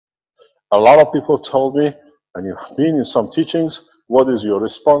A lot of people told me, and you've been in some teachings, what is your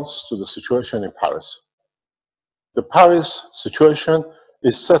response to the situation in Paris? The Paris situation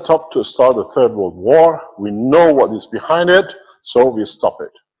is set up to start the Third World War. We know what is behind it, so we stop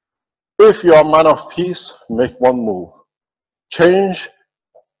it. If you are a man of peace, make one move. Change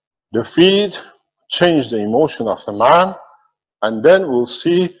the feed, change the emotion of the man, and then we'll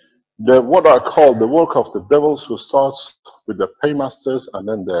see what I call the work of the devils, who starts with the paymasters and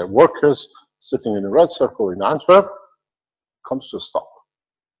then their workers sitting in a red circle in Antwerp, comes to a stop.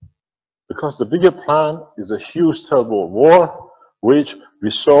 Because the bigger plan is a huge Third World War, which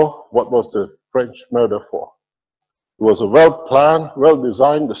we saw what was the French murder for. It was a well-planned,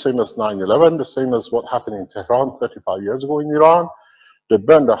 well-designed, the same as 9/11, the same as what happened in Tehran 35 years ago in Iran. They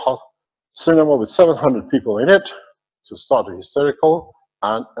burned a cinema with 700 people in it to start a hysterical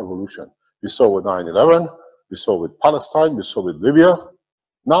and evolution. We saw with 9/11, we saw with Palestine, we saw with Libya.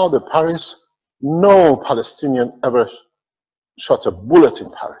 Now the Paris, no Palestinian ever shot a bullet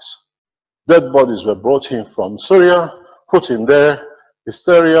in Paris. Dead bodies were brought in from Syria, put in there,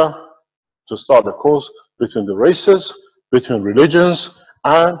 hysteria to start a cause between the races, between religions,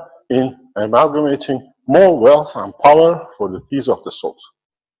 and in amalgamating more wealth and power for the thieves of the souls.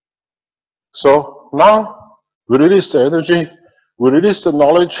 So now we release the energy, we release the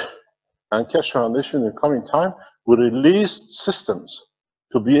knowledge, and Keshe Foundation in coming time will release systems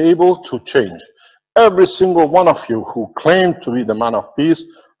to be able to change. Every single one of you who claim to be the man of peace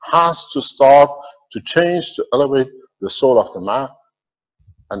has to start to change, to elevate the soul of the man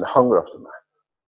and the hunger of the man.